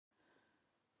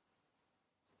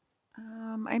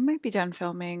I might be done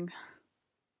filming.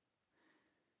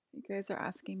 You guys are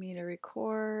asking me to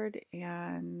record,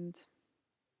 and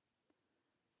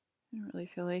I don't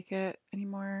really feel like it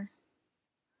anymore.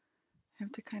 I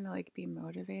have to kind of like be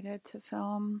motivated to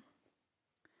film.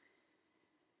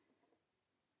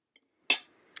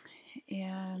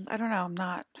 And I don't know, I'm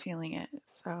not feeling it.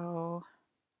 So,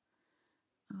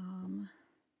 oh,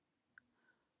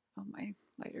 my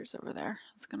lighter's over there.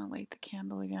 I was going to light the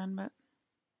candle again, but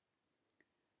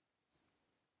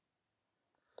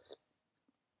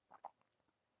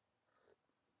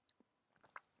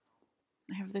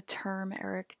I have the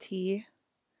turmeric tea.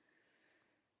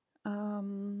 What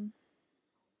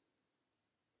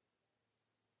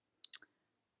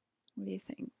do you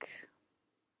think?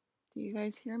 Do you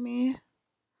guys hear me?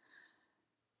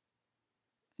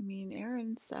 I mean,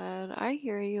 Aaron said, I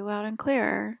hear you loud and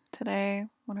clear today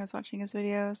when I was watching his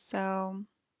video, so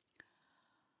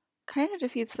kind of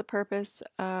defeats the purpose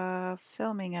of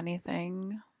filming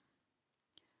anything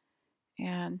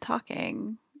and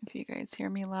talking. If you guys hear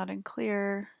me loud and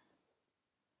clear,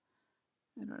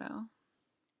 I don't know.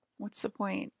 What's the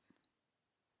point?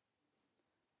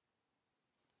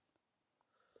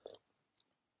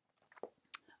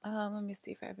 Let me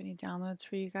see if I have any downloads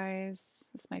for you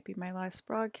guys. This might be my last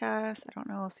broadcast. I don't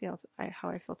know. I'll see how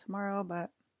I feel tomorrow,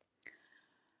 but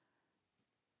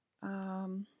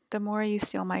the more you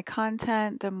steal my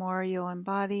content, the more you'll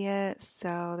embody it.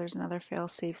 So there's another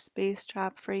fail-safe space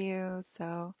trap for you.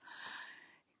 So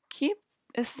keep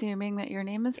assuming that your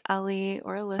name is Ellie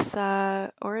or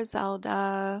Alyssa or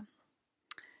Zelda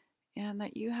and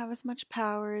that you have as much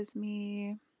power as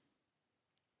me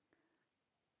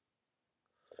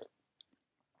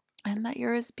and that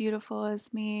you're as beautiful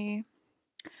as me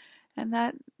and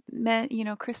that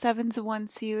Chris Evans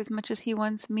wants you as much as he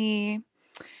wants me.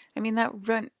 I mean, that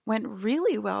went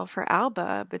really well for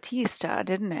Alba Batista,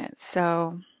 didn't it?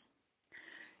 So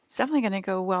it's definitely going to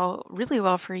go really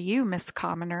well for you, Miss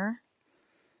Commoner.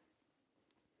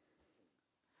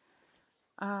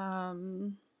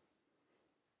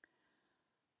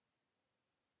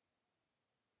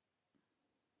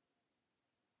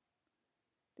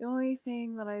 The only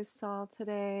thing that I saw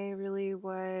today really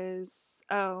was,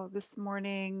 this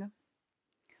morning,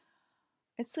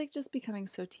 it's like just becoming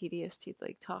so tedious to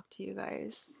like talk to you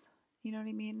guys. You know what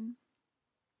I mean?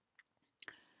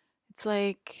 It's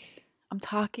like I'm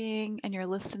talking and you're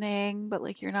listening, but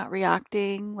like you're not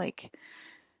reacting. Like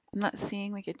I'm not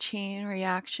seeing like a chain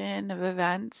reaction of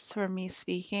events from me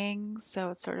speaking. So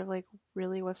it's sort of like,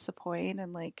 really, what's the point?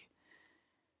 And like,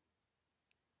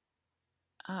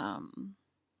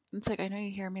 it's like, I know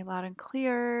you hear me loud and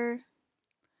clear.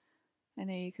 I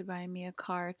know you could buy me a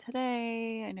car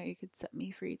today. I know you could set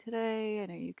me free today. I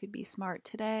know you could be smart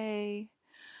today.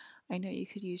 I know you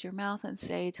could use your mouth and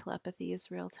say telepathy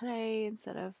is real today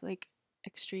instead of like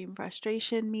extreme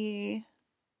frustration me,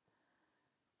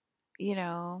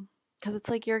 because it's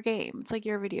like your game. It's like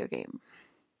your video game.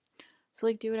 So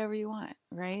like do whatever you want,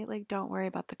 right? Like don't worry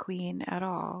about the queen at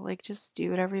all. Like just do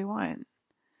whatever you want.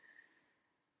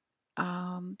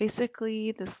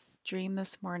 Basically this dream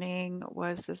this morning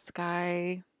was this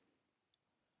guy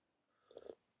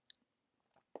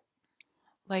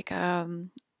like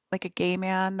like a gay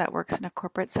man that works in a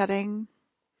corporate setting.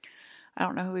 I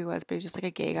don't know who he was, but he's just like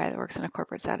a gay guy that works in a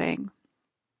corporate setting.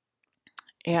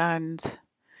 And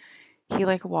he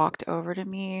like walked over to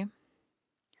me.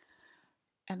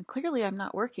 And clearly I'm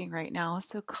not working right now.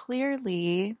 So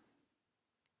clearly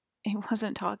he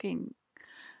wasn't talking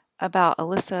about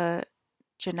Alyssa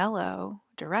Janello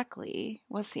directly,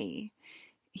 was he?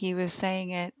 He was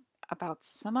saying it about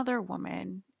some other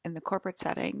woman in the corporate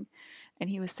setting. And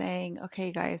he was saying,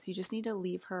 okay, guys, you just need to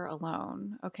leave her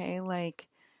alone. Okay. Like,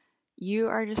 you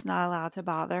are just not allowed to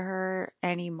bother her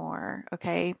anymore.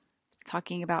 Okay.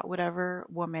 Talking about whatever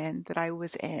woman that I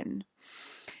was in.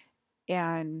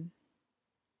 And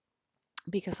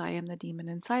because I am the demon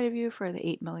inside of you for the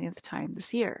 8 millionth time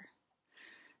this year.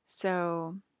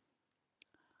 So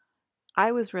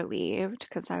I was relieved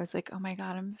because I was like, oh my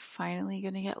God, I'm finally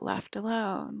going to get left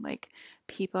alone. Like,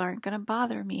 people aren't going to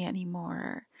bother me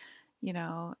anymore,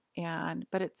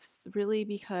 but it's really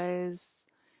because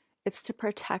it's to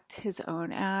protect his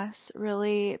own ass,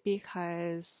 really,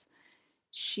 because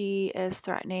she is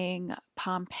threatening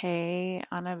Pompeii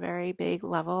on a very big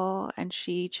level, and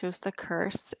she chose the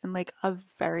curse in like a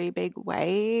very big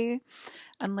way,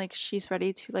 and like she's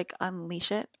ready to like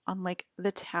unleash it on like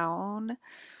the town.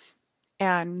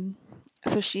 And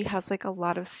so she has like a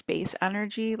lot of space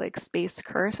energy, like space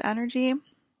curse energy,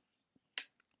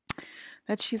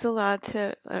 that she's allowed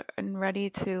to and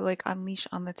ready to like unleash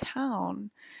on the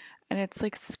town. and it's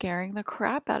like scaring the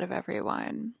crap out of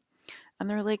everyone. And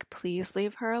they're like, please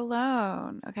leave her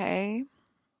alone, okay?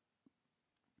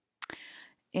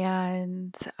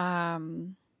 And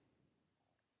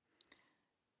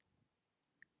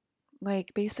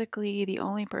like basically the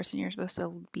only person you're supposed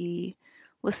to be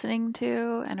listening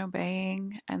to and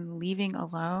obeying and leaving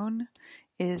alone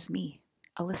is me,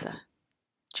 Alyssa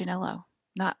Janello.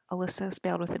 Not Alyssa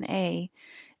spelled with an A,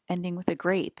 ending with a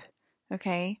grape,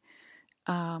 okay?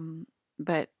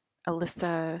 But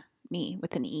Alyssa, me,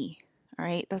 with an E, all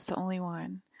right? That's the only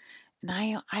one. And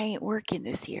I ain't working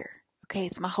this year, okay?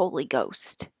 It's my Holy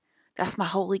Ghost. That's my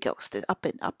Holy Ghost up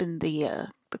in the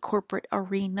corporate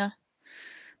arena.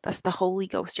 That's the Holy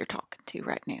Ghost you're talking to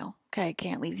right now, okay? I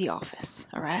can't leave the office,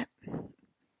 all right?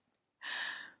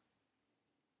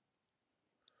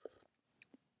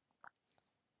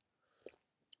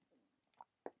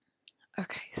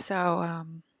 Okay, so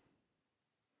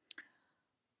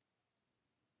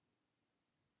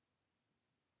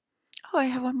oh, I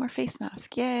have one more face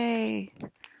mask. Yay!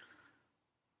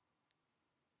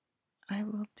 I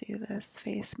will do this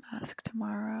face mask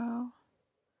tomorrow.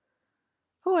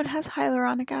 Oh, it has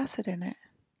hyaluronic acid in it.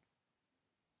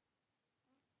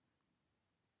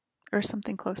 Or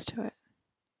something close to it.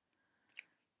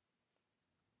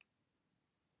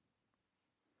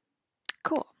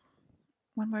 Cool.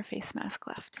 One more face mask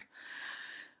left.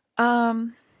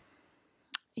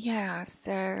 Yeah,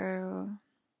 so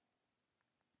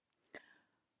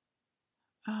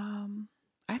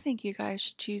I think you guys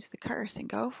should choose the curse and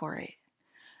go for it.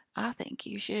 I think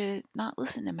you should not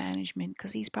listen to management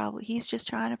because he's just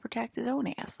trying to protect his own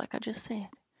ass, like I just said.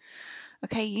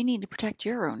 Okay, you need to protect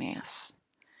your own ass.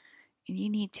 And you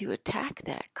need to attack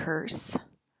that curse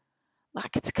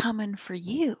like it's coming for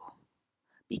you.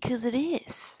 Because it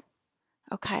is.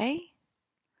 Okay?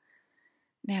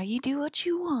 Now you do what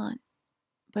you want,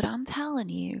 but I'm telling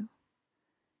you,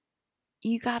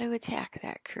 you got to attack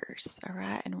that curse, all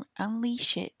right, and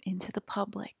unleash it into the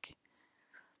public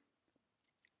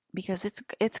because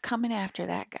it's coming after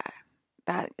that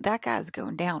guy. That guy's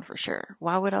going down for sure.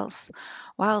 Why else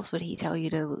would he tell you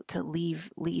to leave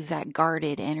that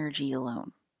guarded energy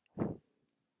alone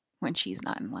when she's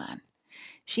not in line?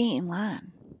 She ain't in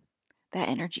line. That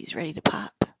energy's ready to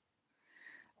pop.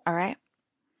 All right?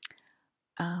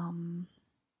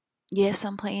 Yes,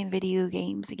 I'm playing video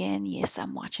games again. Yes,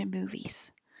 I'm watching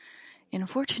movies. And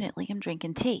unfortunately, I'm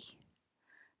drinking tea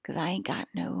because I ain't got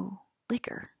no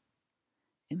liquor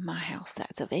in my house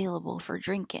that's available for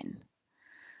drinking.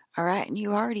 All right, and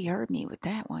you already heard me with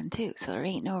that one too, so there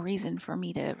ain't no reason for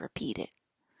me to repeat it.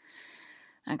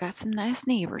 I got some nice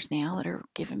neighbors now that are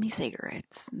giving me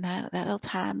cigarettes, and that'll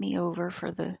tide me over for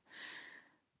the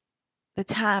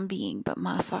time being. But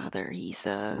my father, he's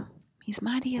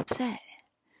mighty upset,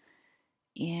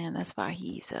 and that's why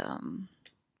he's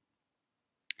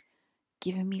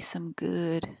giving me some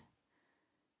good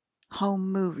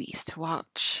home movies to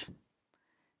watch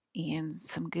and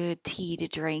some good tea to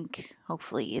drink.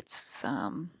 Hopefully it's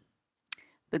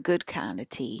the good kind of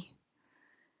tea.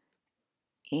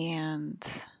 And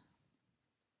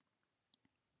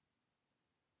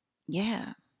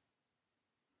yeah,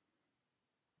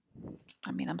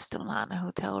 I mean, I'm still not in a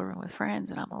hotel room with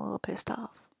friends and I'm a little pissed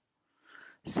off.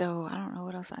 So I don't know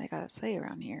what else I gotta say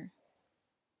around here.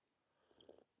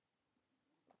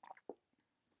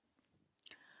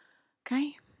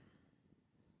 Okay.